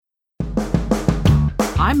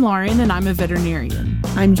I'm Lauren, and I'm a veterinarian.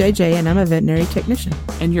 I'm JJ, and I'm a veterinary technician.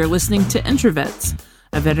 And you're listening to Introvets,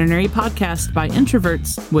 a veterinary podcast by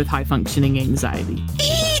introverts with high-functioning anxiety.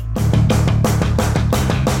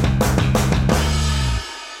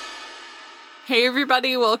 Hey,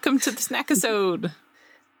 everybody. Welcome to the Snackisode.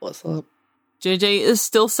 What's up? JJ is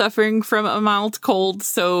still suffering from a mild cold,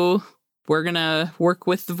 so we're going to work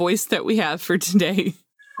with the voice that we have for today.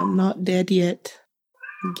 I'm not dead yet.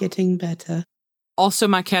 I'm getting better. Also,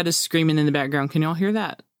 my cat is screaming in the background. Can y'all hear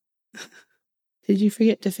that? Did you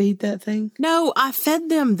forget to feed that thing? No, I fed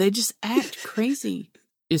them. They just act crazy.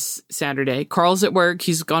 It's Saturday. Carl's at work.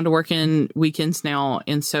 He's gone to work in weekends now.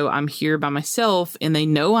 And so I'm here by myself, and they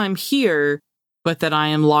know I'm here, but that I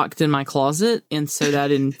am locked in my closet. And so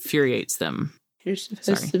that infuriates them. You're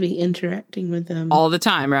supposed to be interacting with them. All the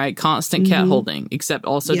time, right? Constant cat holding, except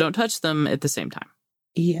also don't touch them at the same time.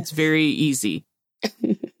 Yes. It's very easy.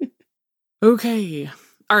 Okay.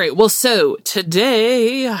 All right. Well, so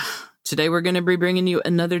today we're going to be bringing you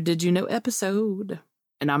another Did You Know episode.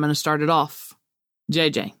 And I'm going to start it off.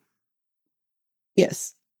 JJ.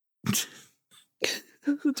 Yes.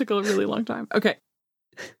 It took a really long time. Okay.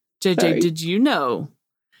 JJ, Sorry. Did you know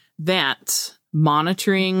that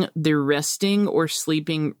monitoring the resting or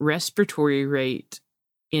sleeping respiratory rate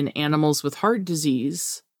in animals with heart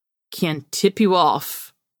disease can tip you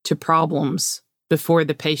off to problems before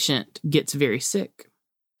the patient gets very sick?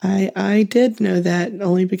 I did know that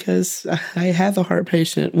only because I have a heart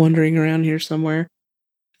patient wandering around here somewhere.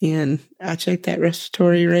 And I checked that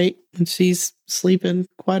respiratory rate, and she's sleeping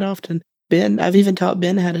quite often. I've even taught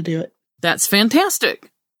Ben how to do it. That's fantastic.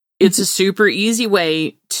 It's a super easy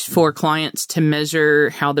way for clients to measure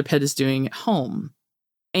how the pet is doing at home.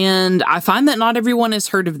 And I find that not everyone has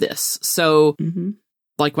heard of this. So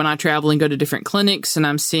like when I travel and go to different clinics and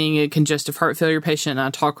I'm seeing a congestive heart failure patient and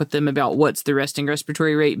I talk with them about what's the resting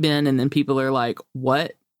respiratory rate been, and then people are like,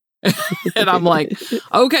 what? And I'm like,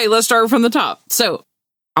 okay, let's start from the top. So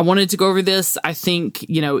I wanted to go over this. I think,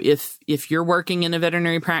 if you're working in a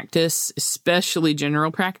veterinary practice, especially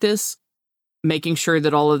general practice, making sure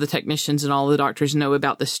that all of the technicians and all of the doctors know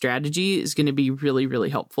about this strategy is going to be really,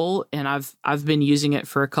 really helpful. And I've been using it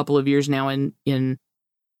for a couple of years now in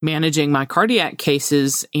managing my cardiac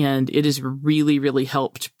cases, and it has really, really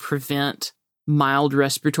helped prevent mild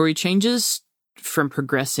respiratory changes from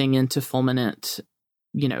progressing into fulminant,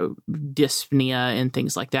 dyspnea and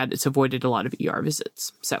things like that. It's avoided a lot of ER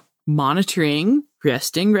visits. So monitoring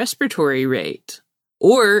resting respiratory rate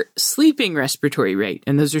or sleeping respiratory rate.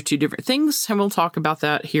 And those are two different things. And we'll talk about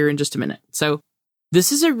that here in just a minute. So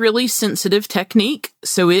this is a really sensitive technique.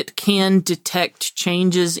 So it can detect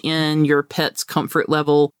changes in your pet's comfort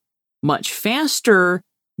level much faster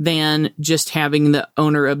than just having the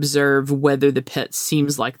owner observe whether the pet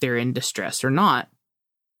seems like they're in distress or not.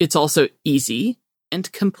 It's also easy and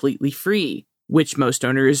completely free, which most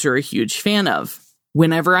owners are a huge fan of.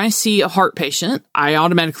 Whenever I see a heart patient, I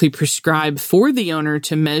automatically prescribe for the owner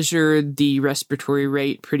to measure the respiratory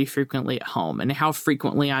rate pretty frequently at home. And how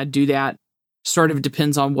frequently I do that sort of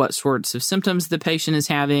depends on what sorts of symptoms the patient is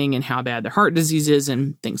having and how bad their heart disease is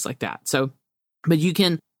and things like that. So, but you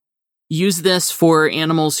can use this for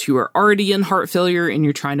animals who are already in heart failure and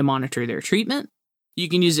you're trying to monitor their treatment. You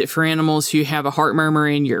can use it for animals who have a heart murmur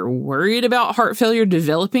and you're worried about heart failure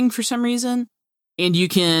developing for some reason. And you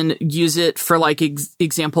can use it for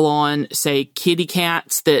example on, say, kitty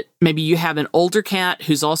cats that maybe you have an older cat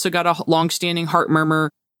who's also got a long-standing heart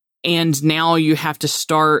murmur. And now you have to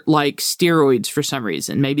start steroids for some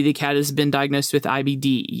reason. Maybe the cat has been diagnosed with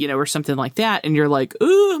IBD, or something like that. And you're like,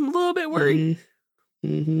 ooh, I'm a little bit worried.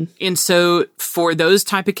 Mm-hmm. And so for those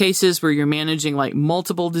type of cases where you're managing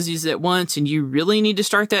multiple diseases at once and you really need to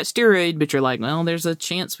start that steroid, but you're like, well, there's a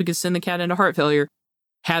chance we could send the cat into heart failure.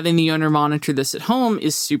 Having the owner monitor this at home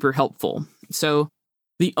is super helpful. So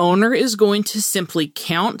the owner is going to simply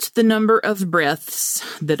count the number of breaths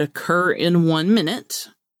that occur in 1 minute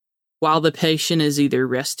while the patient is either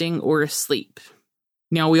resting or asleep.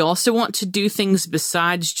 Now, we also want to do things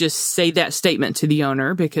besides just say that statement to the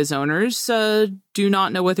owner because owners do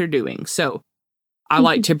not know what they're doing. So I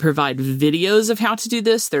like to provide videos of how to do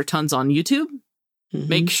this. There are tons on YouTube.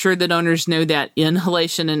 Make sure that owners know that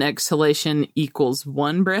inhalation and exhalation equals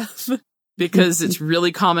 1 breath because it's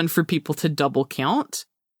really common for people to double count.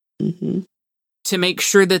 To make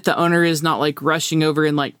sure that the owner is not rushing over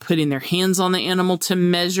and putting their hands on the animal to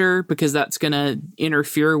measure because that's going to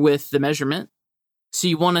interfere with the measurement. So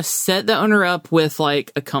you want to set the owner up with a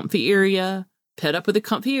comfy area, pet up with a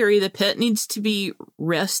comfy area. The pet needs to be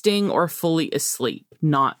resting or fully asleep,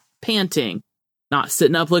 not panting. not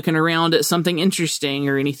sitting up looking around at something interesting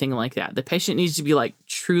or anything like that. The patient needs to be like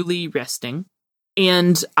truly resting.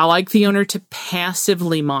 And I like the owner to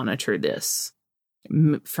passively monitor this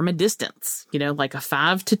from a distance, like a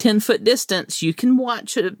 5 to 10 foot distance. You can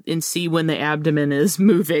watch it and see when the abdomen is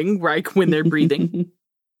moving, right? When they're breathing.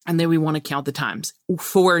 And then we want to count the times.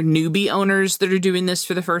 For newbie owners that are doing this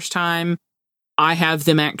for the first time, I have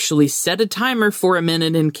them actually set a timer for a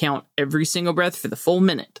minute and count every single breath for the full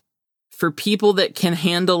minute. For people that can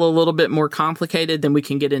handle a little bit more complicated, then we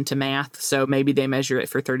can get into math. So maybe they measure it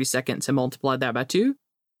for 30 seconds and multiply that by 2,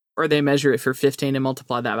 or they measure it for 15 and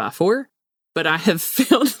multiply that by 4. But I have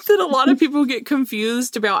found that a lot of people get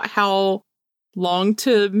confused about how long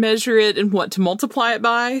to measure it and what to multiply it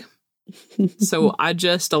by. So I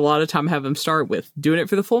just a lot of time have them start with doing it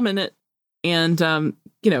for the full minute. And,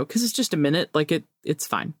 because it's just a minute, like it's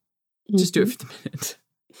fine. Just do it for the minute.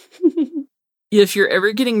 If you're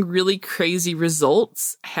ever getting really crazy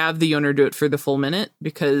results, have the owner do it for the full minute,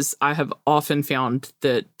 because I have often found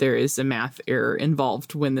that there is a math error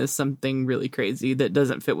involved when there's something really crazy that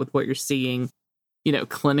doesn't fit with what you're seeing,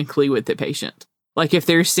 clinically with the patient. Like if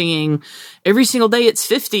they're seeing every single day it's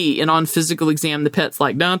 50, and on physical exam the pet's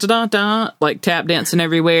like da da da da, like tap dancing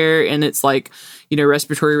everywhere, and it's like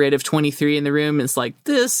respiratory rate of 23 in the room. It's like,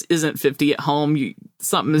 this isn't 50 at home.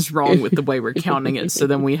 Something is wrong with the way we're counting it. So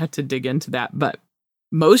then we have to dig into that. But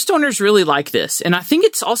most owners really like this, and I think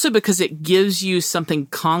it's also because it gives you something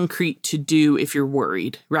concrete to do if you're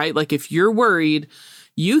worried, right? Like if you're worried,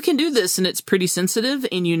 you can do this, and it's pretty sensitive,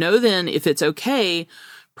 and then if it's okay.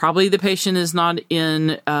 Probably the patient is not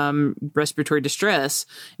in respiratory distress.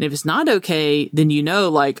 And if it's not okay, then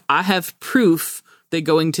like I have proof that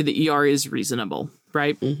going to the ER is reasonable,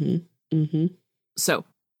 right? Mm-hmm. Mm-hmm. So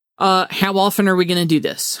how often are we going to do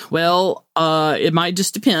this? Well, it might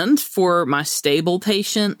just depend. For my stable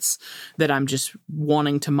patients that I'm just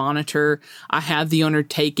wanting to monitor, I have the owner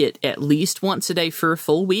take it at least once a day for a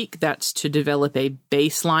full week. That's to develop a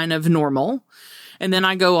baseline of normal. And then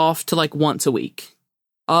I go off to like once a week.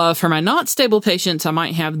 For my not stable patients, I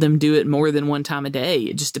might have them do it more than one time a day.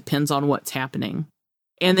 It just depends on what's happening.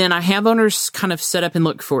 And then I have owners kind of set up and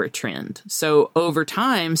look for a trend. So over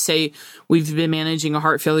time, say we've been managing a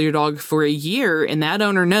heart failure dog for a year, and that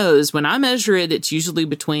owner knows when I measure it, it's usually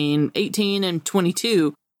between 18 and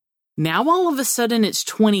 22. Now all of a sudden it's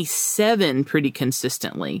 27 pretty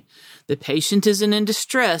consistently. The patient isn't in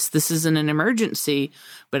distress. This isn't an emergency,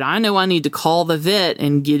 but I know I need to call the vet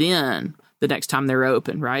and get in the next time they're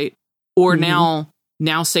open, right? Or now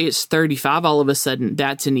say it's 35 all of a sudden,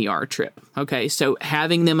 that's an ER trip. Okay, so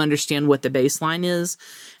having them understand what the baseline is,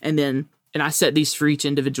 and I set these for each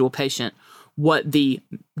individual patient, what the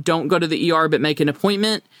don't go to the ER but make an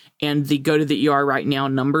appointment and the go to the ER right now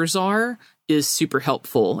numbers are, is super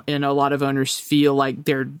helpful. And a lot of owners feel like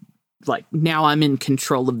they're like, now I'm in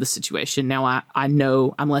control of the situation. Now I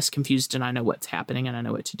know I'm less confused, and I know what's happening, and I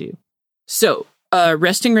know what to do. So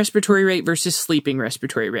resting respiratory rate versus sleeping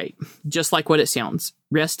respiratory rate. Just like what it sounds.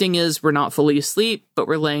 Resting is we're not fully asleep, but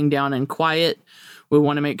we're laying down and quiet. We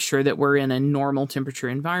want to make sure that we're in a normal temperature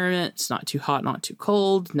environment. It's not too hot, not too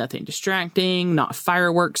cold, nothing distracting, not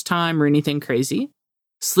fireworks time or anything crazy.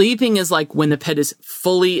 Sleeping is like when the pet is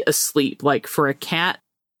fully asleep. Like for a cat,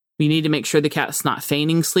 we need to make sure the cat's not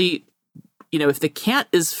feigning sleep. If the cat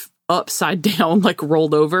is upside down, like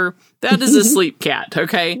rolled over, that is a sleep cat,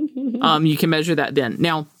 okay? You can measure that then.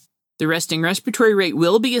 Now, the resting respiratory rate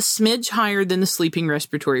will be a smidge higher than the sleeping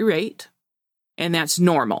respiratory rate, and that's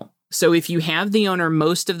normal. So if you have the owner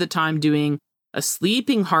most of the time doing a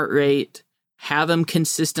sleeping heart rate, have them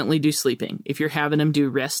consistently do sleeping. If you're having them do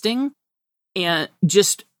resting, and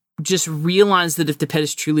just realize that if the pet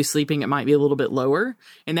is truly sleeping, it might be a little bit lower,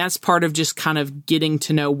 and that's part of just kind of getting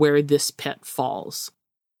to know where this pet falls.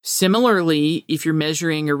 Similarly, if you're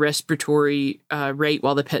measuring a respiratory rate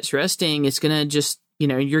while the pet's resting, it's going to just,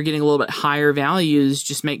 you're getting a little bit higher values.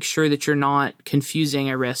 Just make sure that you're not confusing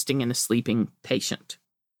a resting and a sleeping patient.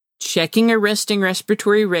 Checking a resting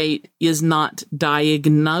respiratory rate is not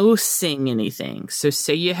diagnosing anything. So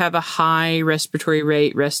say you have a high respiratory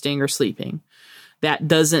rate resting or sleeping. That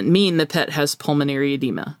doesn't mean the pet has pulmonary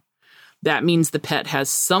edema. That means the pet has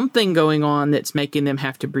something going on that's making them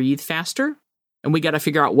have to breathe faster. And we got to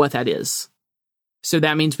figure out what that is. So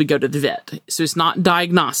that means we go to the vet. So it's not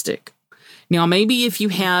diagnostic. Now, maybe if you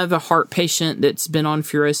have a heart patient that's been on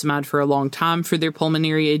furosemide for a long time for their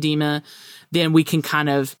pulmonary edema, then we can kind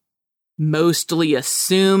of mostly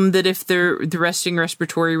assume that if the resting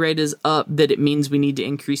respiratory rate is up, that it means we need to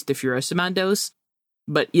increase the furosemide dose.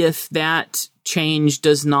 But if that change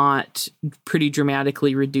does not pretty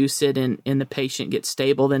dramatically reduce it and the patient gets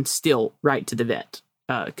stable, then still right to the vet.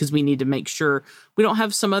 Because we need to make sure we don't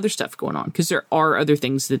have some other stuff going on, because there are other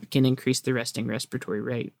things that can increase the resting respiratory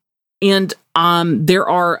rate. And there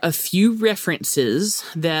are a few references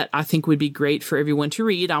that I think would be great for everyone to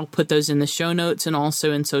read. I'll put those in the show notes and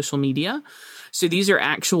also in social media. So these are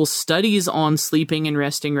actual studies on sleeping and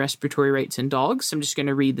resting respiratory rates in dogs. I'm just going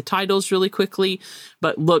to read the titles really quickly,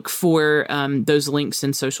 but look for those links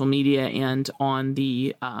in social media and on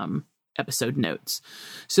the episode notes.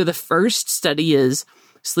 So the first study is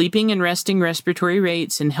Sleeping and Resting Respiratory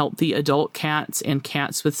Rates in Healthy Adult Cats and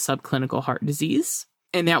Cats with Subclinical Heart Disease.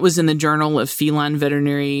 And that was in the Journal of Feline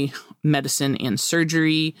Veterinary Medicine and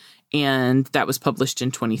Surgery, and that was published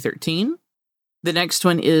in 2013. The next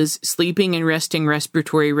one is Sleeping and Resting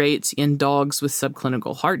Respiratory Rates in Dogs with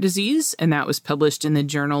Subclinical Heart Disease, and that was published in the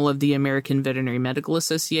Journal of the American Veterinary Medical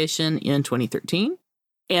Association in 2013.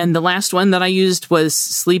 And the last one that I used was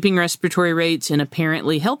Sleeping Respiratory Rates in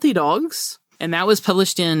Apparently Healthy Dogs, and that was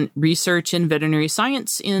published in Research in Veterinary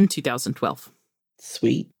Science in 2012.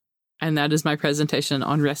 Sweet. And that is my presentation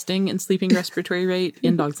on resting and sleeping respiratory rate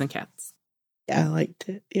in dogs and cats. Yeah, I liked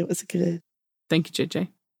it. It was good. Thank you,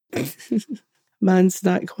 JJ. Mine's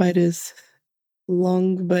not quite as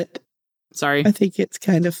long, but sorry, I think it's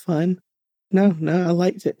kind of fun. No, I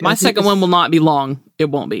liked it. My second one will not be long. It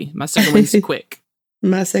won't be. My second one's quick.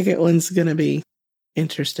 My second one's going to be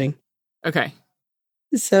interesting. Okay.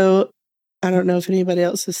 So I don't know if anybody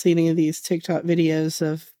else has seen any of these TikTok videos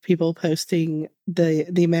of people posting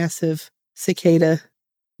the massive cicada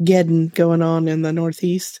geddon going on in the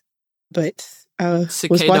Northeast, but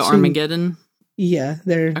cicada Armageddon. Yeah,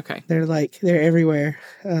 they're everywhere.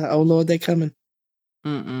 Oh Lord, they're coming.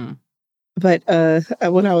 Mm-mm. But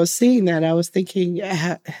when I was seeing that, I was thinking,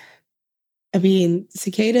 I mean,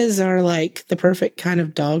 cicadas are like the perfect kind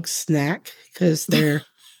of dog snack because they're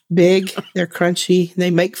big, they're crunchy,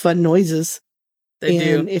 they make fun noises. They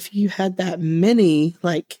do. And if you had that many,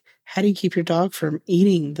 like, how do you keep your dog from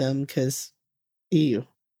eating them? Because, ew,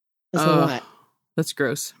 that's a lot. That's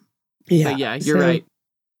gross. Yeah, but yeah, you're right.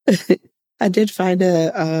 I did find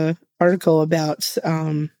a article about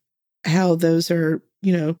how those are,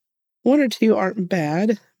 one or two aren't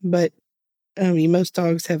bad, but I mean, most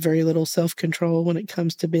dogs have very little self-control when it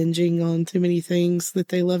comes to binging on too many things that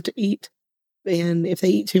they love to eat. And if they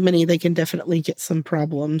eat too many, they can definitely get some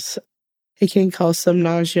problems. It can cause some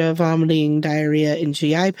nausea, vomiting, diarrhea, and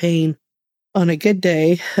GI pain on a good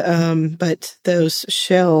day. But those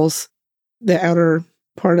shells, the outer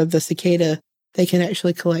part of the cicada, they can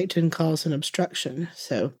actually collect and cause an obstruction.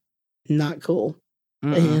 So not cool.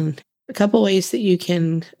 And a couple ways that you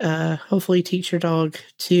can hopefully teach your dog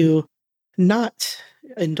to not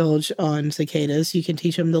indulge on cicadas. You can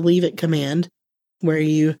teach them the leave it command, where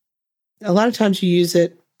a lot of times you use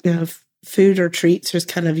it, food or treats is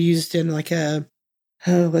kind of used in like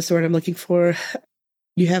what's the word I'm looking for?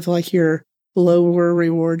 You have like your lower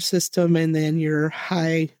reward system and then your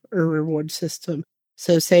higher reward system.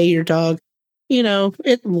 So say your dog,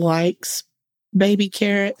 it likes baby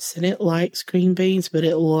carrots and it likes green beans, but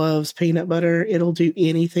it loves peanut butter. It'll do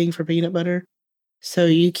anything for peanut butter. So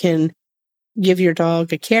you can give your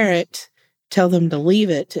dog a carrot, tell them to leave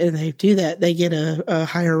it, and they do that, they get a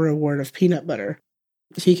higher reward of peanut butter.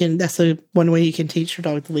 So that's one way you can teach your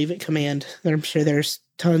dog the leave it command. I'm sure there's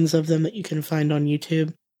tons of them that you can find on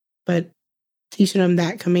YouTube. But teaching them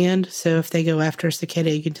that command, so if they go after a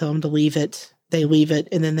cicada, you can tell them to leave it, they leave it,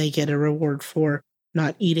 and then they get a reward for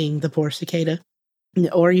not eating the poor cicada.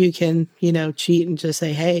 Or you can, cheat and just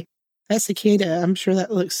say, hey, that cicada, I'm sure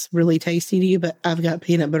that looks really tasty to you, but I've got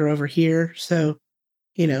peanut butter over here, so,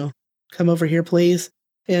 come over here, please.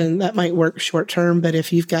 And that might work short term, but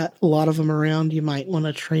if you've got a lot of them around, you might want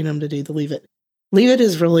to train them to do the leave it. Leave it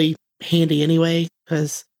is really handy anyway,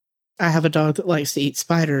 because I have a dog that likes to eat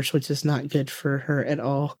spiders, which is not good for her at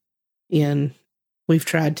all. And we've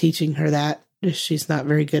tried teaching her that. She's not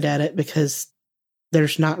very good at it because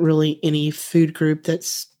there's not really any food group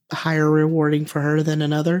that's higher rewarding for her than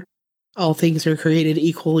another. All things are created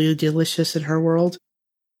equally delicious in her world.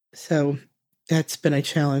 So that's been a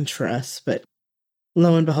challenge for us, but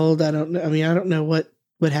lo and behold, I don't know what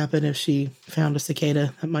would happen if she found a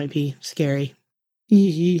cicada. That might be scary.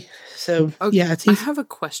 So, okay, yeah. I have a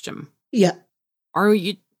question. Yeah. Are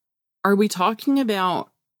we talking about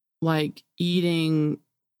like eating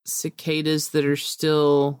cicadas that are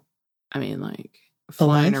still,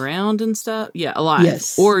 flying around and stuff? Yeah, alive.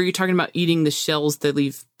 Yes. Or are you talking about eating the shells they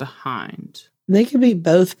leave behind? They can be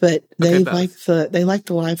both, but they both. like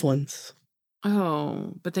the live ones.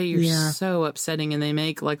 Oh, but they are Yeah. so upsetting, and they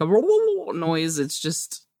make like a noise. It's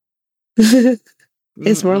just.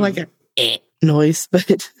 It's more like a noise,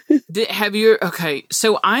 but Have you? Okay,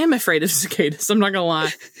 so I am afraid of cicadas. I'm not gonna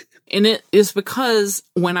lie, and it is because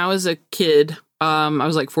when I was a kid, I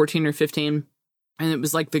was like 14 or 15, and it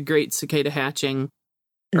was like the Great Cicada Hatching,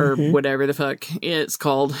 or whatever the fuck it's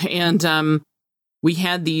called, and we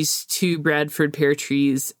had these two Bradford pear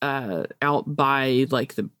trees out by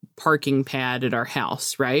like the parking pad at our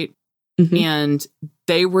house, right? And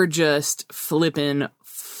they were just flipping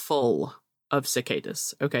full of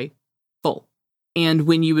cicadas, okay? Full. And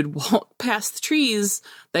when you would walk past the trees,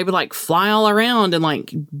 they would like fly all around and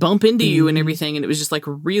like bump into you and everything. And it was just like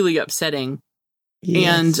really upsetting.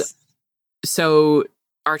 Yes. And so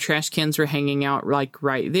our trash cans were hanging out like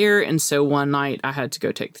right there. And so one night I had to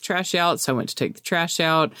go take the trash out. So I went to take the trash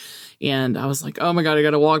out and I was like, oh my God, I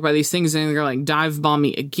got to walk by these things and they're like dive bomb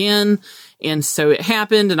me again. And so it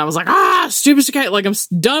happened and I was like, stupid cicada. Like I'm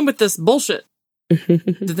done with this bullshit.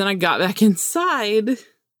 But then I got back inside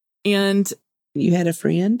and you had a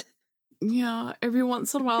friend? yeah, every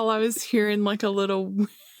once in a while I was hearing like a little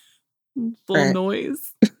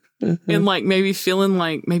noise. And like maybe feeling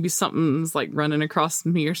like maybe something's like running across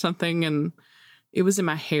me or something. And it was in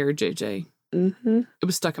my hair, JJ. It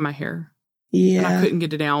was stuck in my hair. Yeah. And I couldn't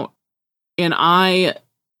get it out. And I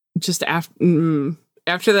just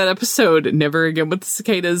after that episode, never again with the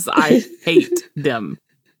cicadas, I hate them.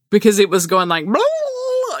 Because it was going like,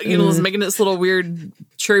 it was making this little weird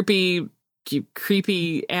chirpy,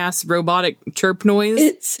 creepy ass robotic chirp noise.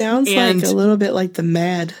 It sounds like a little bit like the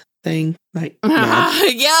Mad thing. Like, yeah,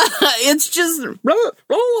 it's just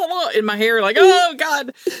in my hair, like, oh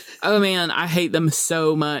God. Oh man, I hate them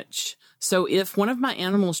so much. So if one of my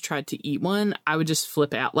animals tried to eat one, I would just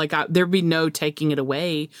flip out. Like there'd be no taking it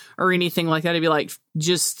away or anything like that. I'd be like,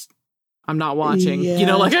 I'm not watching. Yeah. You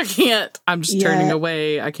know, like I can't. I'm just turning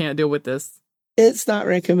away. I can't deal with this. It's not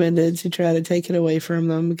recommended to try to take it away from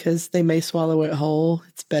them because they may swallow it whole.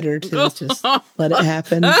 It's better to just let it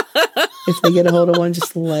happen. If they get a hold of one,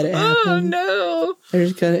 just let it happen. Oh no!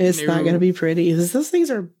 It's not going to be pretty because those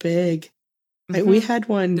things are big. Like we had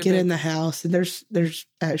one get in the house, and there's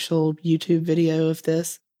actual YouTube video of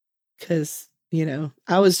this because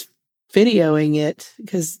I was videoing it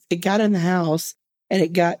because it got in the house and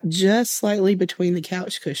it got just slightly between the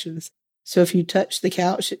couch cushions. So if you touch the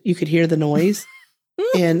couch, you could hear the noise.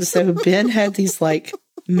 And so Ben had these like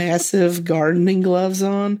massive gardening gloves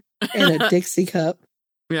on and a Dixie cup.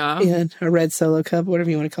 Yeah. And a red Solo cup, whatever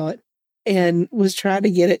you want to call it. And was trying to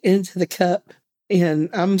get it into the cup. And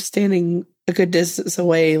I'm standing a good distance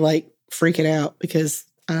away, like freaking out because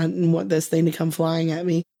I didn't want this thing to come flying at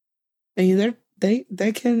me. And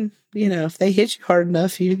they can, if they hit you hard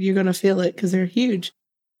enough, you're going to feel it because they're huge.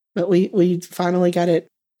 But we finally got it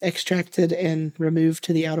extracted and removed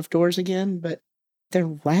to the out of doors again, but they're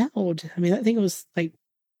loud. I mean, that thing was like,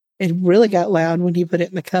 it really got loud when he put it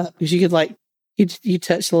in the cup because you could like, you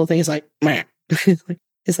touch the little thing, it's like, meh.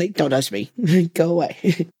 It's like, don't touch me, go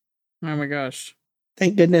away. Oh my gosh.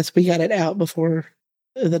 Thank goodness we got it out before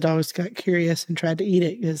the dogs got curious and tried to eat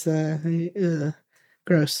it because,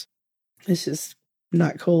 gross. It's just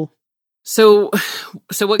not cool. So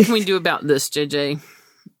what can we do about this, JJ?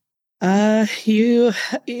 If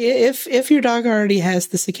your dog already has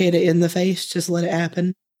the cicada in the face, just let it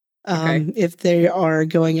happen. Okay. If they are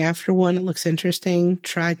going after one, it looks interesting.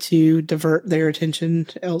 Try to divert their attention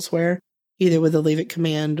elsewhere, either with a leave it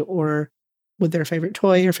command or with their favorite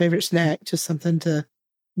toy or favorite snack, just something to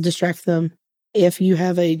distract them. If you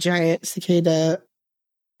have a giant cicada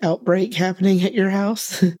outbreak happening at your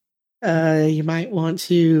house, you might want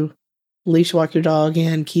to leash walk your dog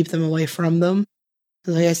and keep them away from them.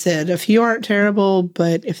 Like I said, a few aren't terrible,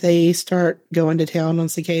 but if they start going to town on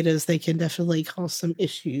cicadas, they can definitely cause some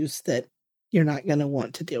issues that you're not going to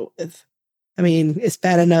want to deal with. I mean, it's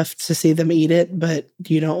bad enough to see them eat it, but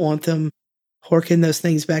you don't want them horking those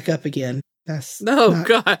things back up again. God. It's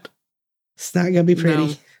not going to be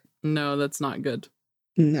pretty. No, that's not good.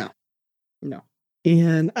 No.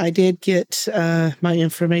 And I did get my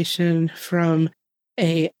information from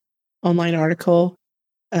a online article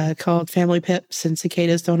called Family Pets and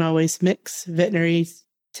Cicadas Don't Always Mix, Veterinary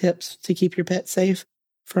Tips to Keep Your Pet Safe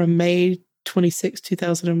from May 26,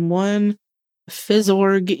 2001.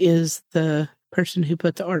 Fizzorg is the person who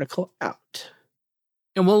put the article out.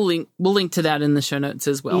 And we'll link to that in the show notes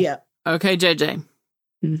as well. Yeah. Okay, JJ.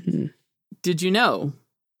 Mm-hmm. Did you know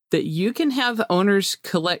that you can have owners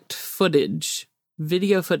collect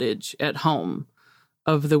video footage at home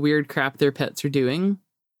of the weird crap their pets are doing?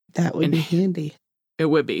 That would be handy. It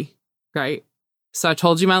would be, right? So I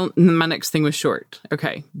told you my next thing was short.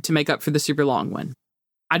 Okay, to make up for the super long one.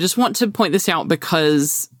 I just want to point this out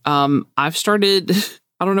because I've started,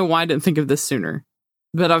 I don't know why I didn't think of this sooner,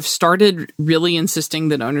 but I've started really insisting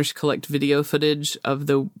that owners collect video footage of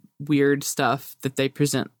the weird stuff that they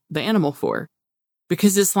present the animal for.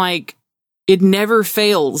 Because it's like, it never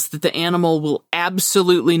fails that the animal will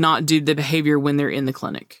absolutely not do the behavior when they're in the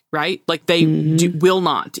clinic, right? Like they will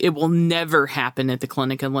not. It will never happen at the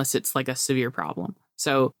clinic unless it's like a severe problem.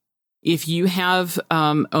 So if you have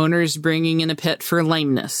owners bringing in a pet for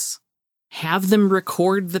lameness, have them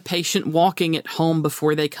record the patient walking at home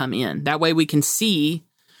before they come in. That way we can see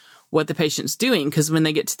what the patient's doing. Because when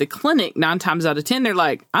they get to the clinic, 9 times out of 10, they're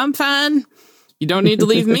like, I'm fine. You don't need to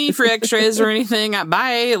leave me for x-rays or anything.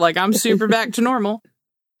 Bye. Like, I'm super back to normal.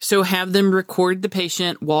 So have them record the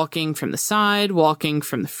patient walking from the side, walking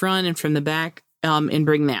from the front and from the back, and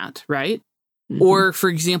bring that, right? Mm-hmm. Or, for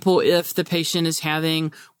example, if the patient is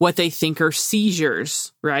having what they think are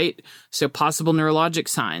seizures, right? So possible neurologic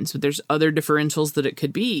signs, but there's other differentials that it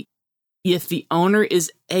could be. If the owner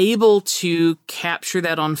is able to capture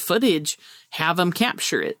that on footage, have them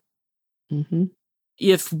capture it. Mm-hmm.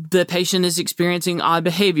 If the patient is experiencing odd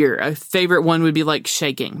behavior, a favorite one would be like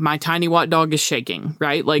shaking. My tiny white dog is shaking,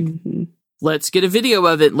 right? Like, let's get a video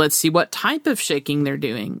of it. Let's see what type of shaking they're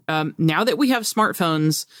doing. Now that we have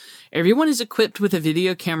smartphones, everyone is equipped with a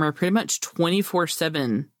video camera pretty much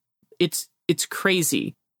 24/7. It's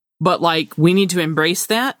crazy, but like we need to embrace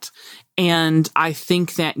that. And I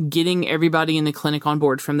think that getting everybody in the clinic on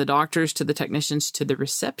board, from the doctors to the technicians to the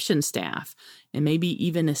reception staff, and maybe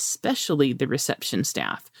even especially the reception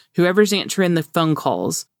staff, whoever's answering the phone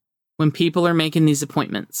calls when people are making these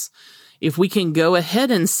appointments, if we can go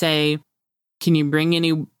ahead and say, can you bring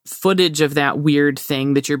any footage of that weird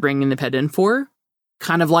thing that you're bringing the pet in for?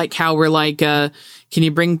 Kind of like how we're like, can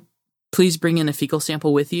you please bring in a fecal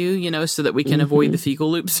sample with you, so that we can avoid the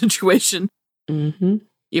fecal loop situation. Mm-hmm.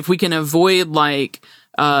 If we can avoid like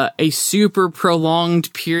a super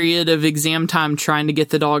prolonged period of exam time trying to get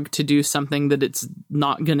the dog to do something that it's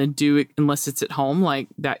not going to do unless it's at home, like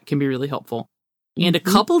that can be really helpful. Mm-hmm. And a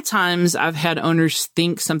couple times I've had owners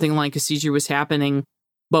think something like a seizure was happening,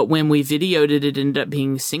 but when we videoed it, it ended up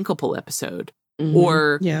being a syncopal episode. Mm-hmm.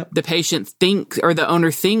 Or the patient the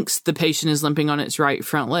owner thinks the patient is limping on its right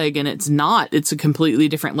front leg, and it's not. It's a completely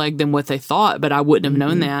different leg than what they thought, but I wouldn't have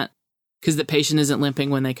known that because the patient isn't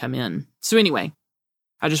limping when they come in. So anyway,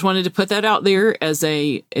 I just wanted to put that out there as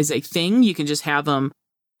a thing. You can just have them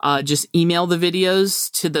just email the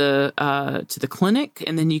videos to the clinic,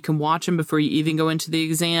 and then you can watch them before you even go into the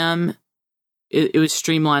exam. It would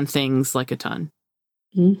streamline things like a ton.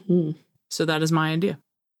 Mm-hmm. So that is my idea.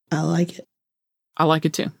 I like it. I like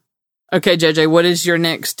it too. Okay, JJ, what is your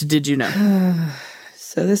next Did You Know?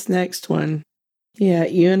 So this next one,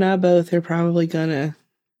 you and I both are probably going to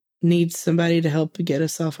need somebody to help get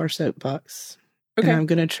us off our soapbox. Okay. And I'm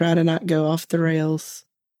going to try to not go off the rails.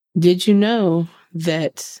 Did you know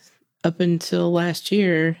that up until last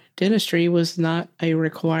year, dentistry was not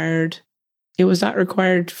required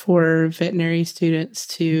for veterinary students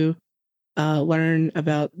to learn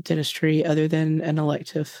about dentistry other than an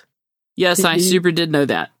elective? Yes, I super did know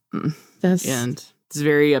that. And it's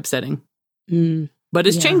very upsetting. But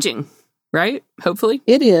it's changing, right? Hopefully.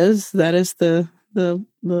 It is. That is the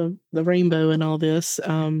rainbow in all this.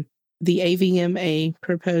 The AVMA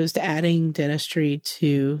proposed adding dentistry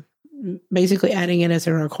to basically adding it as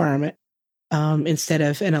a requirement instead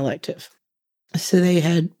of an elective. So they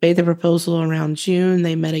had made the proposal around June.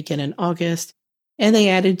 They met again in August, and they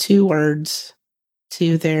added 2 words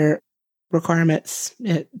to their requirements.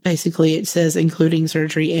 It says including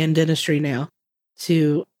surgery and dentistry now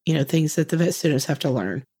to, things that the vet students have to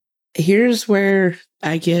learn. Here's where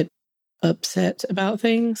I get upset about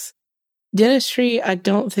things. Dentistry, I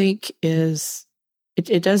don't think it's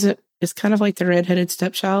kind of like the redheaded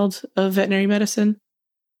stepchild of veterinary medicine.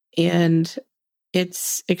 And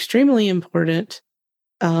it's extremely important.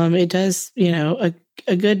 It does,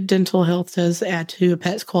 a good dental health does add to a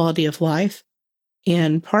pet's quality of life.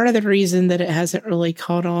 And part of the reason that it hasn't really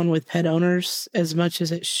caught on with pet owners as much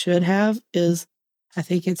as it should have is I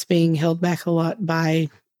think it's being held back a lot by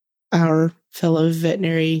our fellow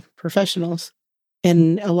veterinary professionals.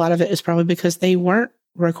 And a lot of it is probably because they weren't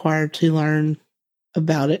required to learn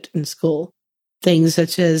about it in school. Things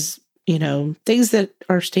such as, things that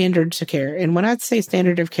are standards of care. And when I say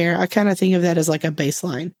standard of care, I kind of think of that as like a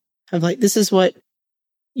baseline. I'm like, this is what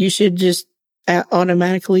you should just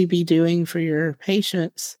automatically be doing for your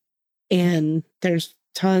patients. And there's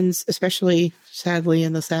tons, especially sadly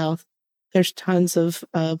in the South, there's tons of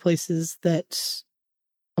places that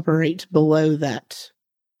operate below that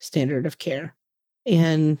standard of care.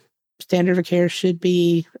 And standard of care should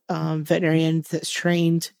be veterinarian that's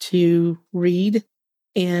trained to read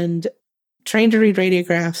and trained to read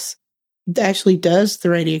radiographs, actually does the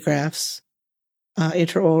radiographs,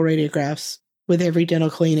 intraoral radiographs with every dental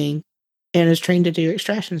cleaning, and is trained to do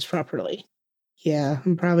extractions properly. Yeah,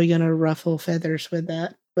 I'm probably going to ruffle feathers with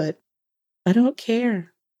that, but I don't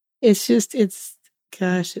care. It's just,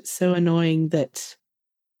 gosh, it's so annoying that's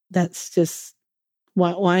just,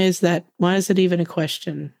 why is that? Why is it even a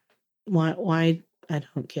question? Why? I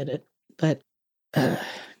don't get it. But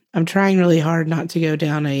I'm trying really hard not to go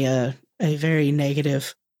down a very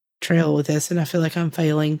negative trail with this, and I feel like I'm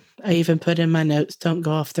failing. I even put in my notes, don't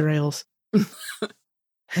go off the rails.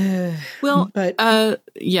 Well, but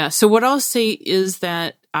yeah. So what I'll say is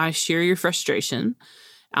that I share your frustration.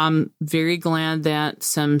 I'm very glad that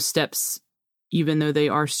some steps, even though they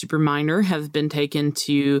are super minor, have been taken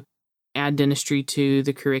to add dentistry to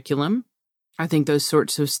the curriculum. I think those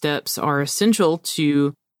sorts of steps are essential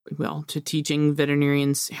to teaching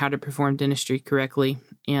veterinarians how to perform dentistry correctly.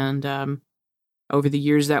 And over the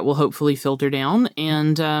years, that will hopefully filter down.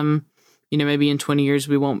 And, maybe in 20 years,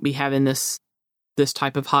 we won't be having this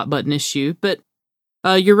type of hot button issue. But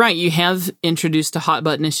you're right. You have introduced a hot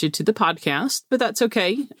button issue to the podcast, but that's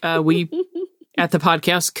okay. We at the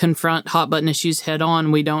podcast confront hot button issues head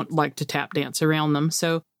on. We don't like to tap dance around them.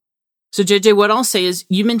 So JJ, what I'll say is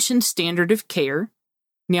you mentioned standard of care.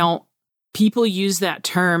 Now, people use that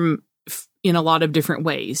term in a lot of different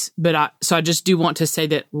ways, but I just do want to say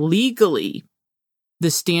that legally,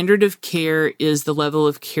 the standard of care is the level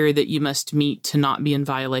of care that you must meet to not be in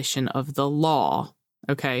violation of the law.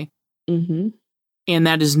 Okay. Mm-hmm. And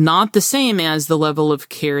that is not the same as the level of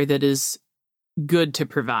care that is good to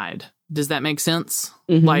provide. Does that make sense?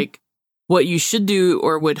 Mm-hmm. Like, what you should do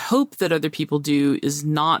or would hope that other people do is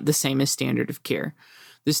not the same as standard of care.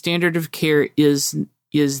 The standard of care is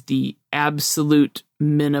the absolute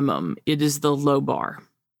minimum. It is the low bar.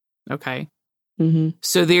 Okay? Mm-hmm.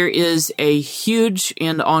 So there is a huge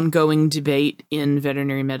and ongoing debate in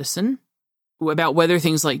veterinary medicine about whether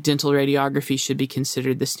things like dental radiography should be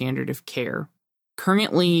considered the standard of care.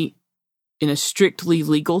 Currently, in a strictly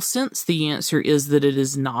legal sense, the answer is that it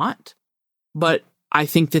is not. But I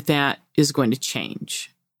think that is going to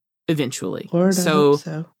change eventually. Lord, I hope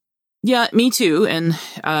so. Yeah, me too. And,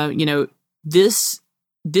 this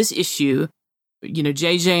issue,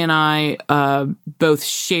 JJ and I both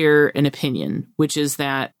share an opinion, which is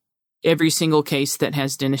that every single case that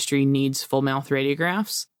has dentistry needs full mouth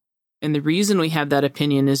radiographs. And the reason we have that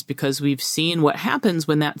opinion is because we've seen what happens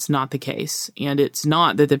when that's not the case. And it's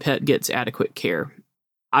not that the pet gets adequate care.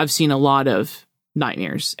 I've seen a lot of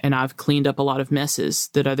nightmares, and I've cleaned up a lot of messes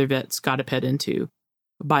that other vets got a pet into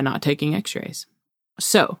by not taking x-rays.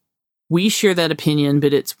 So we share that opinion,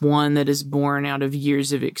 but it's one that is born out of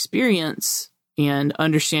years of experience and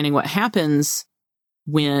understanding what happens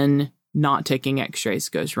when not taking x-rays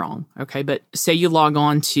goes wrong. Okay, but say you log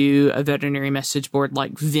on to a veterinary message board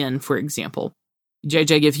like VIN, for example.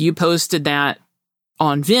 JJ, if you posted that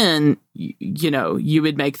on VIN, you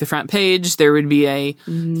would make the front page. There would be a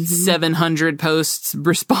 700 posts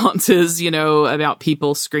responses, about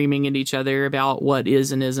people screaming at each other about what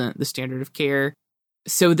is and isn't the standard of care.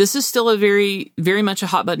 So this is still a very, very much a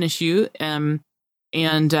hot button issue.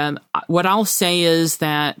 What I'll say is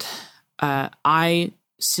that I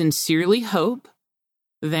sincerely hope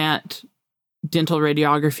that dental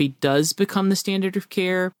radiography does become the standard of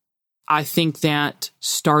care. I think that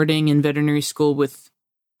starting in veterinary school with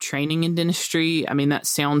training in dentistry, that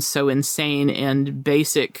sounds so insane and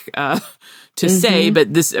basic to say,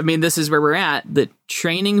 but this is where we're at. That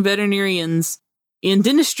training veterinarians in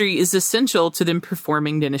dentistry is essential to them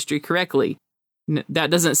performing dentistry correctly. That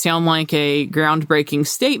doesn't sound like a groundbreaking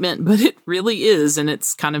statement, but it really is, and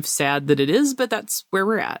it's kind of sad that it is, but that's where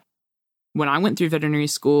we're at. When I went through veterinary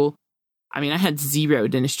school, I had zero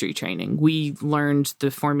dentistry training. We learned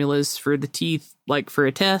the formulas for the teeth, like for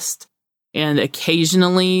a test, and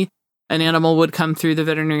occasionally an animal would come through the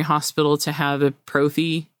veterinary hospital to have a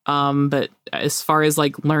prophy. But as far as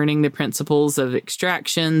like learning the principles of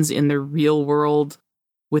extractions in the real world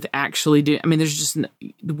with actually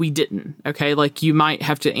we didn't. Okay. Like you might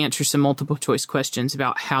have to answer some multiple choice questions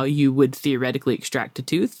about how you would theoretically extract a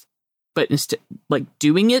tooth, but instead, like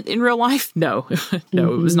doing it in real life, no,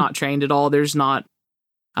 no, It was not trained at all. There's not,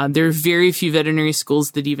 there are very few veterinary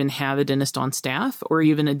schools that even have a dentist on staff or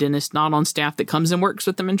even a dentist not on staff that comes and works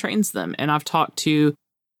with them and trains them. And I've talked to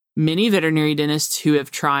many veterinary dentists who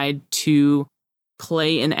have tried to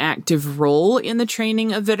play an active role in the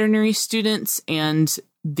training of veterinary students and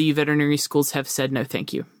the veterinary schools have said no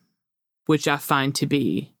thank you, which I find to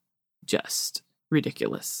be just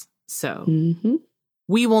ridiculous. So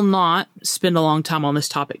we will not spend a long time on this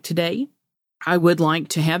topic today. I would like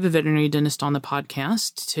to have a veterinary dentist on the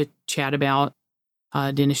podcast to chat about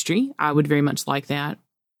dentistry. I would very much like that.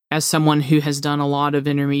 As someone who has done a lot of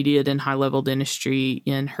intermediate and high-level dentistry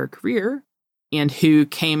in her career and who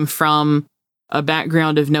came from a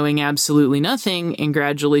background of knowing absolutely nothing and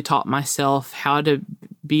gradually taught myself how to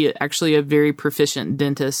be actually a very proficient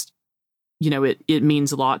dentist, it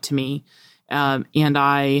means a lot to me. And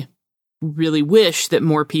I really wish that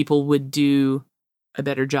more people would do a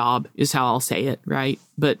better job, is how I'll say it, right?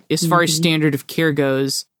 But as far as standard of care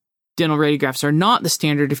goes, dental radiographs are not the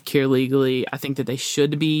standard of care legally. I think that they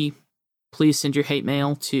should be. Please send your hate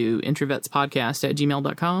mail to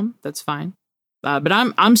intravetspodcast@gmail.com. That's fine. But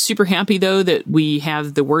I'm super happy, though, that we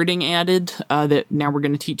have the wording added, that now we're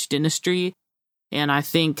going to teach dentistry. And I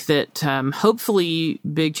think that hopefully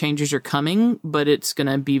big changes are coming, but it's going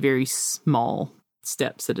to be very small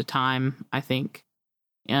steps at a time, I think.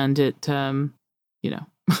 And it,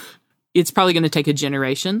 it's probably going to take a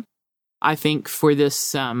generation, I think, for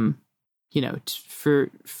this,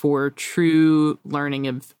 for true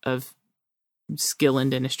learning of skill in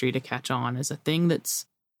dentistry to catch on as a thing that's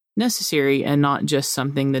necessary and not just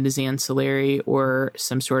something that is ancillary or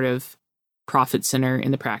some sort of profit center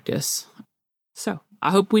in the practice. So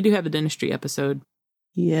I hope we do have a dentistry episode.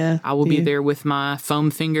 Yeah. I will be there with my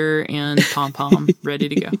foam finger and pom-pom ready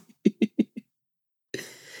to go.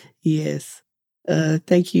 Yes.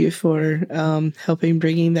 Thank you for helping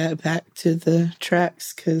bringing that back to the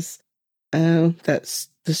tracks, because that's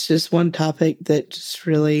just one topic that just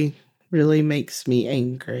really, really makes me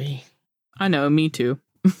angry. I know, me too.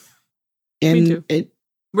 And me too.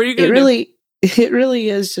 What are you going to do? It really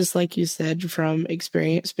is just like you said from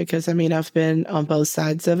experience, because I've been on both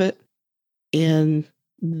sides of it, and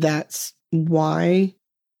that's why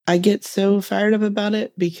I get so fired up about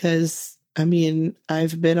it, because I've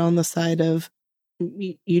been on the side of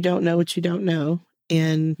you don't know what you don't know,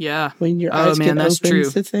 and when your eyes get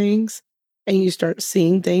open to things and you start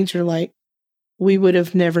seeing things, you're like, we would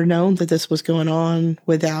have never known that this was going on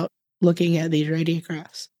without looking at these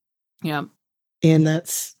radiographs. Yeah. And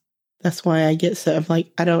that's why I get so, I'm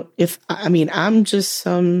like, I'm just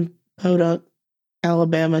some podunk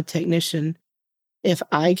Alabama technician. If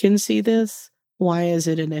I can see this, why is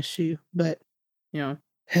it an issue? But it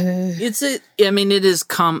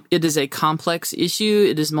is a complex issue.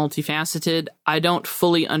 It is multifaceted. I don't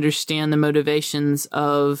fully understand the motivations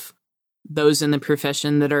of those in the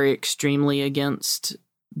profession that are extremely against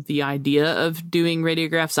the idea of doing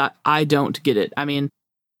radiographs. I don't get it.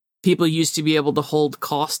 People used to be able to hold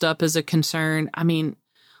cost up as a concern.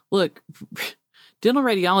 Look, dental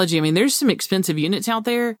radiology, there's some expensive units out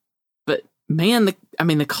there, but man,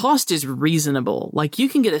 the cost is reasonable. Like, you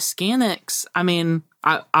can get a Scanx.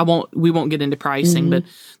 We won't get into pricing, but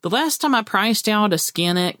the last time I priced out a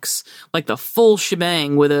Scanx, like the full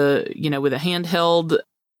shebang with a handheld.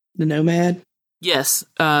 The Nomad? Yes.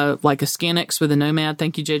 Like a Scanx with a Nomad.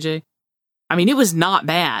 Thank you, JJ. It was not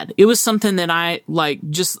bad. It was something that I,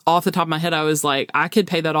 just off the top of my head, I was like, I could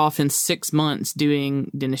pay that off in 6 months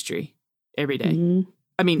doing dentistry every day.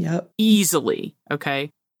 Easily.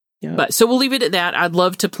 Okay. Yep. But so we'll leave it at that. I'd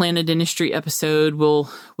love to plan a dentistry episode. We'll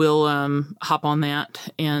hop on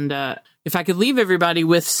that. And if I could leave everybody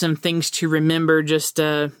with some things to remember, just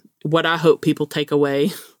what I hope people take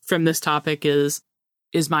away from this topic is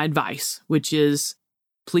my advice, which is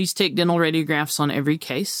please take dental radiographs on every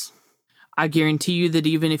case. I guarantee you that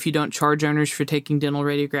even if you don't charge owners for taking dental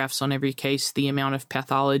radiographs on every case, the amount of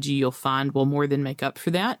pathology you'll find will more than make up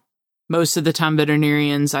for that. Most of the time,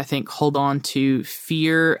 veterinarians, I think, hold on to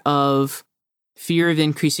fear of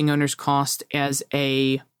increasing owners' cost as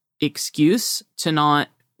a excuse to not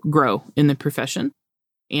grow in the profession.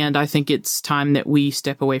 And I think it's time that we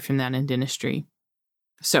step away from that in dentistry.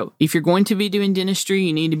 So if you're going to be doing dentistry,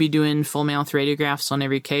 you need to be doing full mouth radiographs on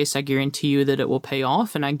every case. I guarantee you that it will pay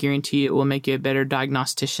off, and I guarantee it will make you a better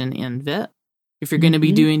diagnostician and vet. If you're going to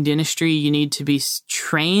be doing dentistry, you need to be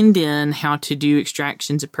trained in how to do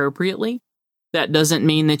extractions appropriately. That doesn't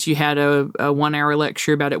mean that you had a 1 hour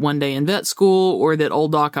lecture about it one day in vet school, or that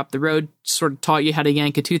old doc up the road sort of taught you how to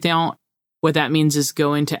yank a tooth out. What that means is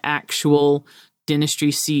going to actual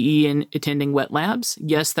dentistry CE and attending wet labs.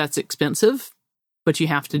 Yes, that's expensive, but you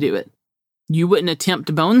have to do it. You wouldn't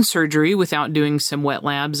attempt bone surgery without doing some wet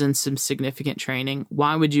labs and some significant training.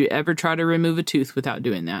 Why would you ever try to remove a tooth without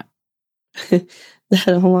doing that? That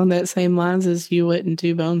along that same lines as you wouldn't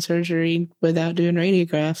do bone surgery without doing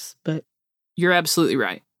radiographs, but you're absolutely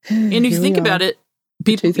right. And if you think about it,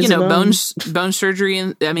 people, tooth is a bone. bone surgery.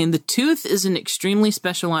 And I mean, the tooth is an extremely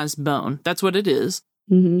specialized bone. That's what it is.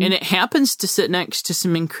 Mhm. And it happens to sit next to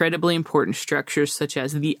some incredibly important structures such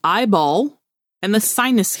as the eyeball and the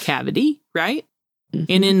sinus cavity, right? Mhm.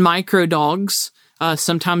 And in micro dogs,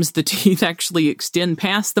 sometimes the teeth actually extend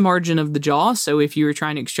past the margin of the jaw. So if you were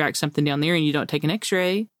trying to extract something down there and you don't take an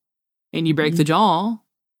x-ray and you break the jaw,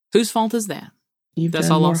 whose fault is that? You've That's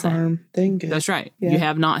done all I'll more say. harm than good. That's right. Yeah. You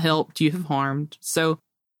have not helped. You have harmed. So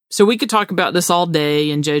we could talk about this all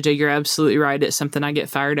day. And JJ, you're absolutely right. It's something I get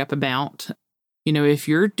fired up about. If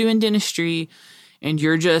you're doing dentistry and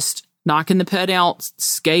you're just knocking the pet out,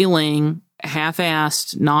 scaling,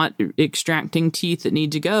 half-assed, not extracting teeth that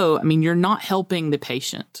need to go, I mean, you're not helping the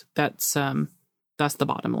patient. That's the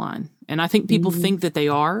bottom line. And I think people think that they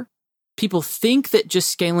are. People think that just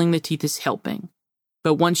scaling the teeth is helping.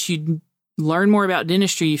 But once you learn more about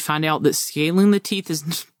dentistry, you find out that scaling the teeth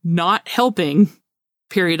is not helping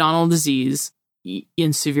periodontal disease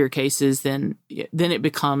in severe cases. Then it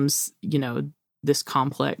becomes, this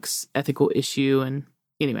complex ethical issue. And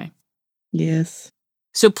anyway. Yes.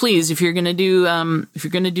 So please, if you're going to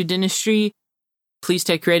do dentistry, please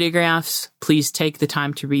take radiographs. Please take the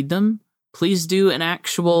time to read them. Please do an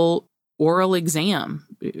actual oral exam.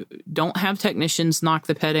 Don't have technicians knock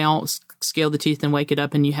the pet out, scale the teeth, and wake it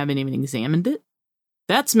up, and you haven't even examined it.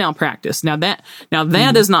 That's malpractice. Now that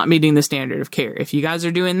is not meeting the standard of care. If you guys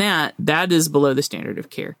are doing that, that is below the standard of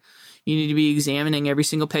care. You need to be examining every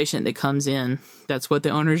single patient that comes in. That's what the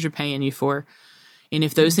owners are paying you for. And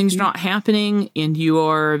if those things are not happening and you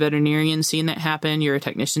are a veterinarian seeing that happen, you're a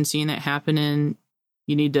technician seeing that happen, and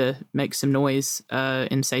you need to make some noise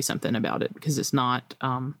and say something about it, because it's not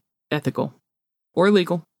ethical or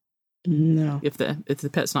legal. No. If the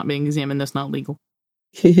pet's not being examined, that's not legal.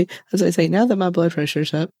 As I say, now that my blood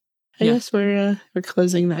pressure's up, I Yeah. guess we're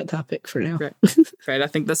closing that topic for now. Right. Right. I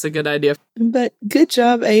think that's a good idea. But good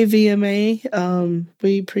job, AVMA.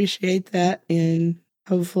 We appreciate that, and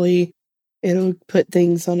hopefully it'll put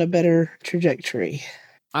things on a better trajectory.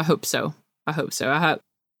 I hope so. I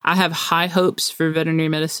have high hopes for veterinary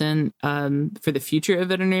medicine, for the future of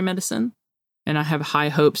veterinary medicine, and I have high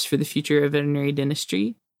hopes for the future of veterinary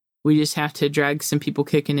dentistry. We just have to drag some people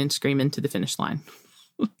kicking and screaming to the finish line.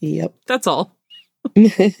 Yep. That's all.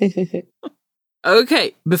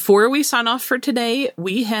 Okay, before we sign off for today,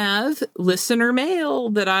 we have listener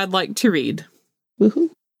mail that I'd like to read.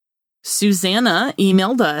 Woohoo. Susanna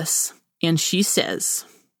emailed us, and she says,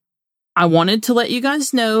 I wanted to let you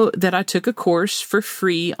guys know that I took a course for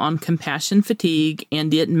free on compassion fatigue,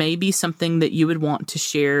 and it may be something that you would want to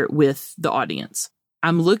share with the audience.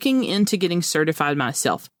 I'm looking into getting certified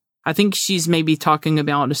myself. I think she's maybe talking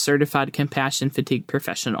about a certified compassion fatigue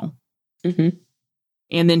professional. Mm-hmm.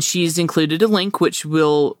 And then she's included a link, which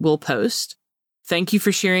we'll post. Thank you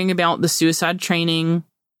for sharing about the suicide training.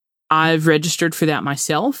 I've registered for that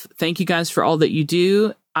myself. Thank you guys for all that you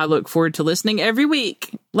do. I look forward to listening every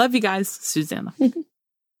week. Love you guys, Susanna. Well,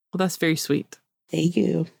 that's very sweet. Thank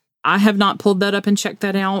you. I have not pulled that up and checked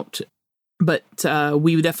that out, but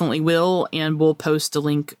we definitely will. And we'll post a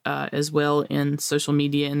link as well in social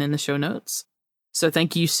media and in the show notes. So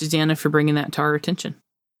thank you, Susanna, for bringing that to our attention.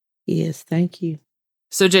 Yes, thank you.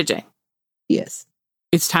 So, JJ. Yes.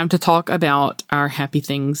 It's time to talk about our happy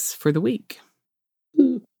things for the week.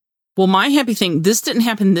 Ooh. Well, my happy thing, this didn't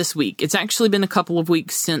happen this week. It's actually been a couple of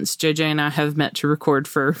weeks since JJ and I have met to record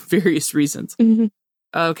for various reasons. Mm-hmm.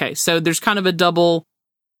 Okay, so there's kind of a double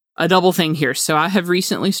thing here. So I have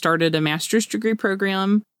recently started a master's degree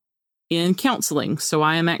program in counseling. So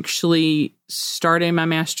I am actually starting my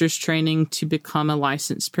master's training to become a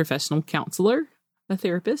licensed professional counselor, a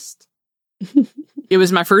therapist. It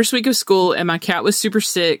was my first week of school, and my cat was super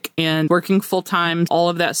sick, and working full time. All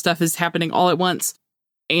of that stuff is happening all at once.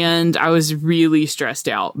 And I was really stressed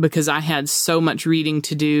out because I had so much reading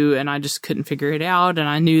to do and I just couldn't figure it out. And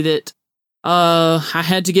I knew that I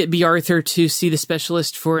had to get B. Arthur to see the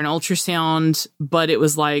specialist for an ultrasound, but it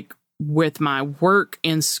was like with my work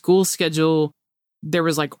and school schedule, there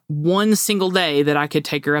was like one single day that I could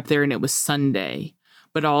take her up there, and it was Sunday.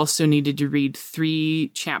 But I also needed to read 3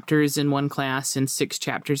 chapters in one class and 6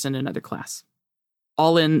 chapters in another class,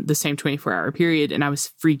 all in the same 24-hour period. And I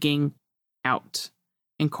was freaking out.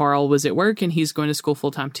 And Carl was at work, and he's going to school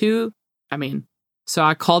full time too. So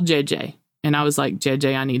I called JJ, and I was like,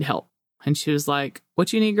 JJ, I need help. And she was like,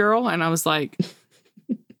 what you need, girl? And I was like,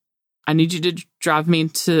 I need you to drive me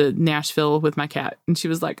to Nashville with my cat. And she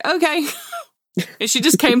was like, okay. And she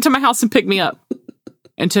just came to my house and picked me up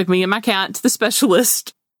and took me and my cat to the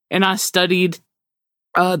specialist. And I studied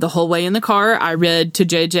The whole way in the car, I read to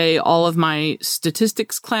JJ all of my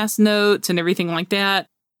statistics class notes and everything like that.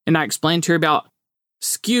 And I explained to her about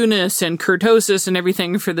skewness and kurtosis and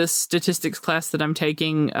everything for this statistics class that I'm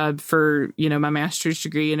taking for, my master's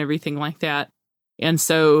degree and everything like that. And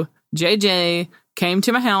so JJ came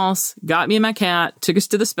to my house, got me and my cat, took us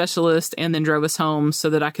to the specialist, and then drove us home so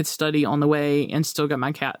that I could study on the way and still got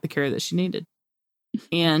my cat the care that she needed.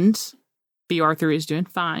 And B. Arthur is doing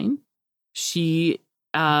fine. She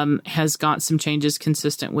has got some changes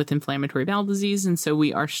consistent with inflammatory bowel disease, and so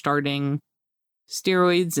we are starting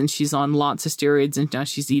steroids, and she's on lots of steroids, and now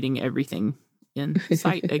she's eating everything in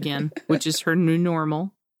sight again, which is her new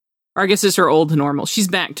normal. Or I guess it's her old normal. She's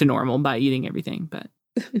back to normal by eating everything. But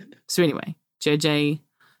so anyway, JJ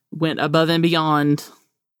went above and beyond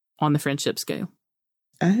on the friendship scale.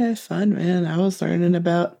 I had fun, man. I was learning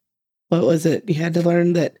about, what was it? You had to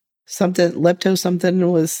learn that lepto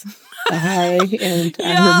something was a high, and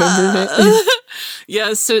I remembered it.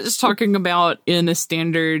 Yeah, so it's talking about in a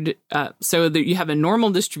standard, so that you have a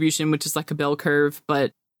normal distribution, which is like a bell curve,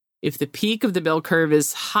 but if the peak of the bell curve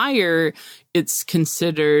is higher, it's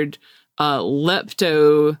considered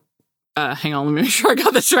lepto. Hang on, let me make sure I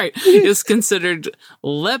got this right. It's considered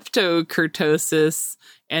leptokurtosis,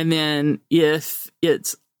 and then if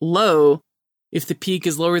it's low, if the peak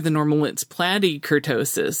is lower than normal, it's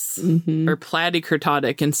platykurtosis or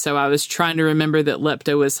platykurtotic. And so I was trying to remember that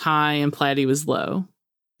lepto was high and platy was low.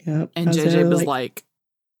 Yep. And JJ was like,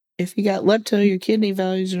 if you got lepto, your kidney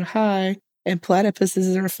values are high, and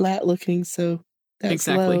platypuses are flat looking, so that's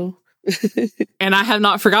exactly low. And I have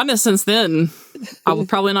not forgotten it since then. I will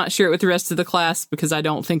probably not share it with the rest of the class because I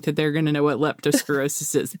don't think that they're going to know what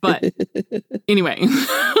leptospirosis is. But anyway,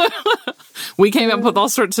 we came up with all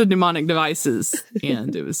sorts of mnemonic devices,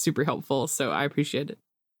 and it was super helpful. So I appreciate it.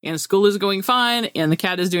 And school is going fine, and the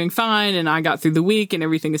cat is doing fine, and I got through the week, and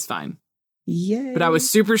everything is fine. Yay. But I was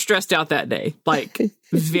super stressed out that day, like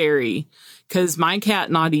very, because my cat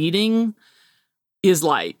not eating is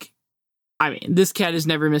like, this cat has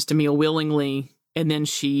never missed a meal willingly. And then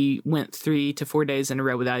she went 3 to 4 days in a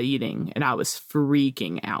row without eating, and I was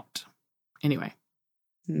freaking out. Anyway.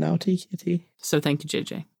 Naughty kitty. So thank you,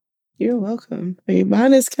 JJ. You're welcome.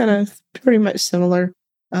 Mine is kind of pretty much similar.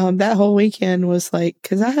 That whole weekend was like,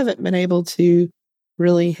 because I haven't been able to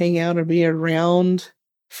really hang out or be around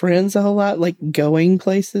friends a whole lot, like going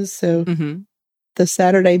places. So the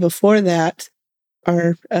Saturday before that,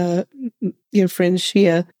 our friend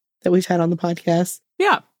Shia that we've had on the podcast,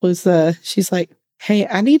 was she's like, hey,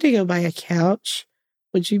 I need to go buy a couch.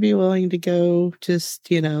 Would you be willing to go just,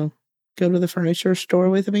 go to the furniture store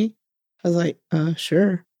with me? I was like,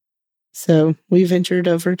 sure. So we ventured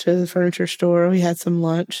over to the furniture store. We had some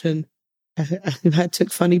lunch, and I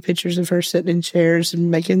took funny pictures of her sitting in chairs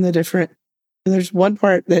and making the different. And there's one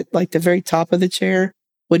part that, like, the very top of the chair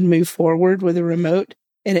would move forward with a remote,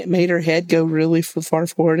 and it made her head go really far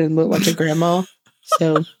forward and look like a grandma.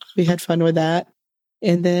 So we had fun with that.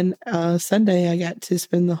 And then Sunday, I got to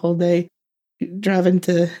spend the whole day driving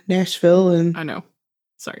to Nashville and I know.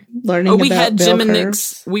 Sorry. Learning about we had bell Jim and curves.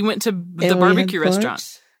 Nick's. We went to the barbecue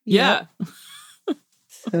restaurant. Yeah.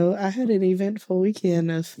 So I had an eventful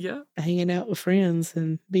weekend of hanging out with friends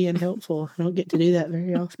and being helpful. I don't get to do that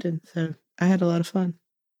very often. So I had a lot of fun.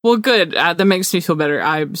 Well, good. That makes me feel better.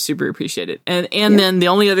 I super appreciate it. And then the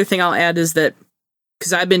only other thing I'll add is that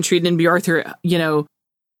because I've been treating B. Arthur,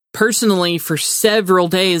 personally for several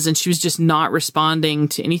days, and she was just not responding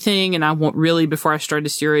to anything. And I really, before I started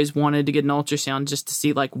steroids, wanted to get an ultrasound just to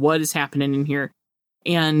see like what is happening in here.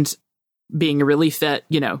 And being a relief that,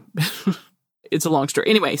 it's a long story.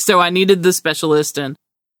 Anyway, so I needed the specialist, and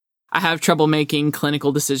I have trouble making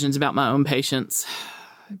clinical decisions about my own patients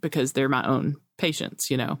because they're my own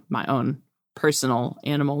patients, my own personal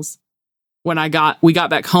animals. When we got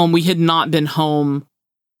back home, we had not been home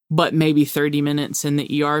but maybe 30 minutes, and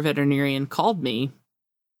the ER veterinarian called me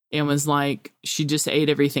and was like, she just ate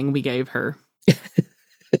everything we gave her.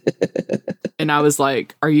 And I was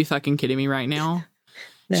like, are you fucking kidding me right now?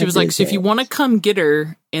 She was like, so if you want to come get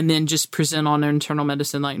her and then just present on internal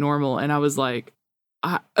medicine like normal. And I was like,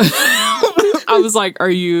 I was like, are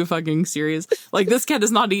you fucking serious? Like, this cat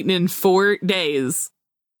has not eaten in 4 days.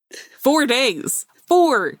 4 days.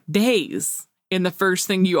 4 days. And the first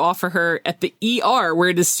thing you offer her at the ER, where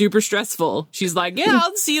it is super stressful, she's like, yeah,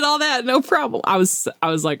 I'll just eat all that. No problem. I was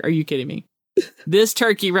like, are you kidding me? This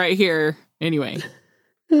turkey right here. Anyway,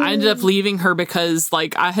 I ended up leaving her because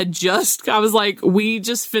like I was like, we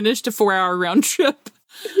just finished a 4-hour round trip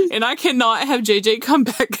and I cannot have JJ come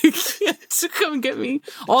back again to come get me.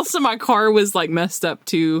 Also, my car was like messed up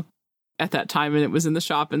too. at that time and it was in the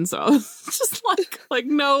shop. And so I was just like,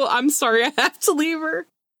 no, I'm sorry. I have to leave her.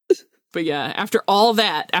 But yeah, after all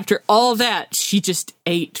that, she just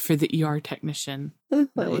ate for the ER technician. I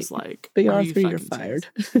was like, Big Arthur, you're fired.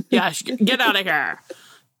 Yeah, get out of here.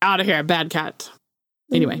 Out of here, bad cat.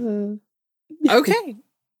 Anyway. Okay.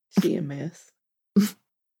 She a mess.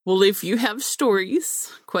 Well, if you have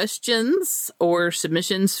stories, questions, or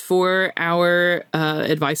submissions for our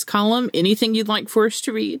advice column, anything you'd like for us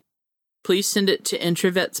to read, please send it to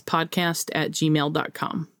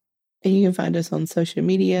introvetspodcast@gmail.com. And you can find us on social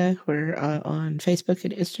media. We're on Facebook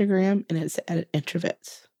and Instagram, and it's at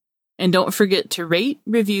Introvets. And don't forget to rate,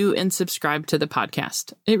 review, and subscribe to the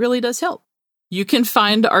podcast. It really does help. You can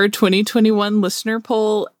find our 2021 listener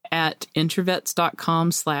poll at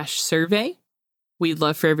introvets.com/survey. We'd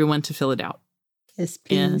love for everyone to fill it out. Yes,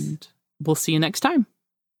 please. And we'll see you next time.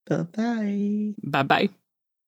 Bye-bye. Bye-bye.